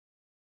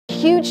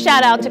huge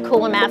shout out to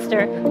Cooler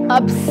Master,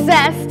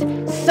 obsessed,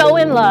 so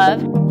in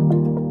love.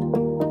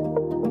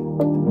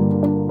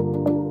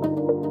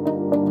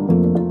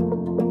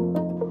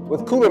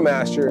 With Cooler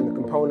Master and the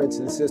components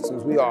and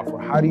systems we offer,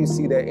 how do you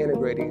see that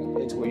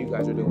integrating into what you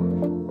guys are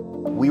doing?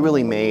 We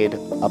really made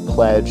a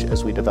pledge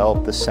as we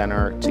developed the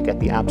center to get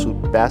the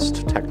absolute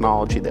best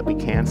technology that we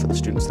can for the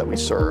students that we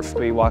serve.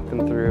 We walk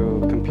them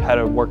through how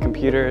to work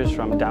computers,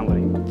 from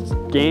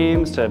downloading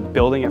games to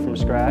building it from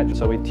scratch.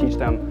 So we teach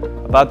them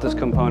about those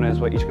components,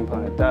 what each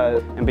component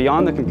does. And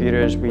beyond the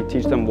computers, we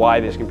teach them why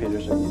these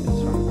computers are used,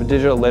 from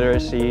digital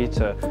literacy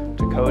to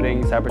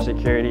coding,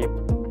 cybersecurity.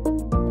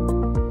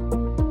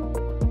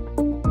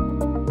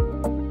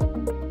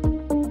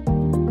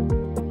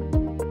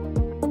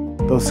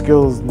 Those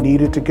skills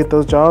needed to get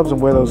those jobs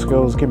and where those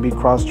skills can be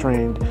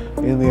cross-trained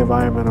in the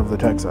environment of the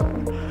tech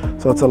center.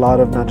 So it's a lot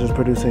of not just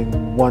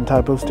producing one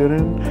type of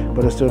student,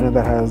 but a student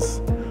that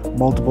has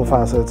multiple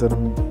facets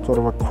and sort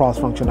of a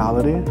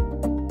cross-functionality.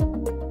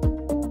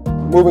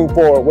 Moving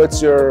forward,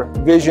 what's your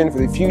vision for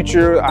the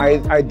future,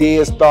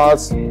 ideas,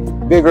 thoughts,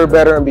 bigger,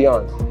 better, and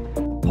beyond?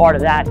 Part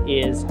of that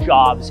is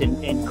jobs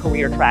and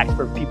career tracks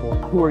for people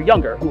who are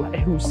younger,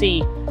 who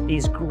see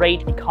these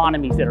great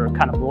economies that are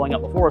kind of blowing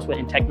up before us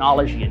in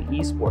technology and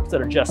esports that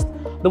are just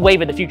the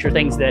wave of the future,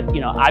 things that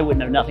I would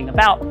know nothing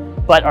about,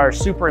 but are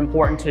super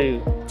important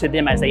to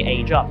them as they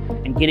age up,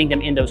 and getting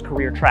them in those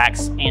career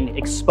tracks and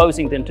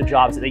exposing them to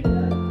jobs that they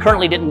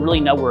currently didn't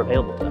really know were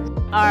available to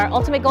them. Our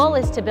ultimate goal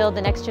is to build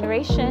the next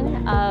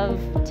generation of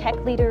tech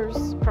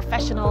leaders,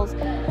 professionals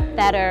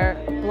that are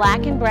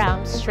Black and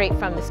brown straight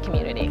from this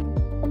community.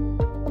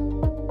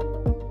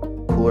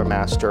 Cooler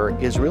Master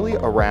is really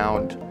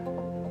around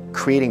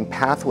creating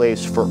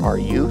pathways for our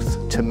youth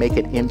to make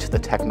it into the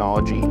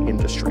technology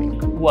industry.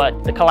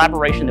 What the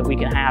collaboration that we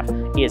can have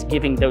is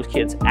giving those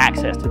kids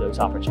access to those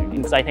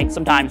opportunities. I think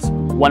sometimes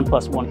 1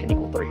 + 1 can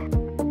equal 3.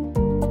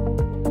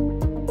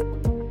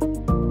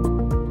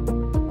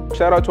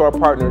 Shout out to our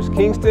partners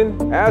Kingston,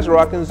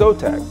 ASRock, and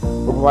Zotac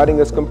for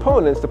providing us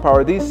components to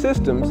power these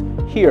systems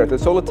here at the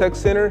SoLa Tech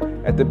Center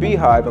at the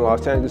Beehive in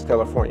Los Angeles,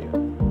 California.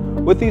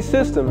 With these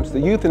systems, the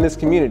youth in this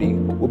community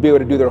will be able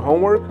to do their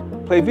homework,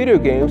 play video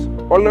games,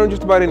 or learn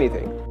just about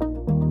anything.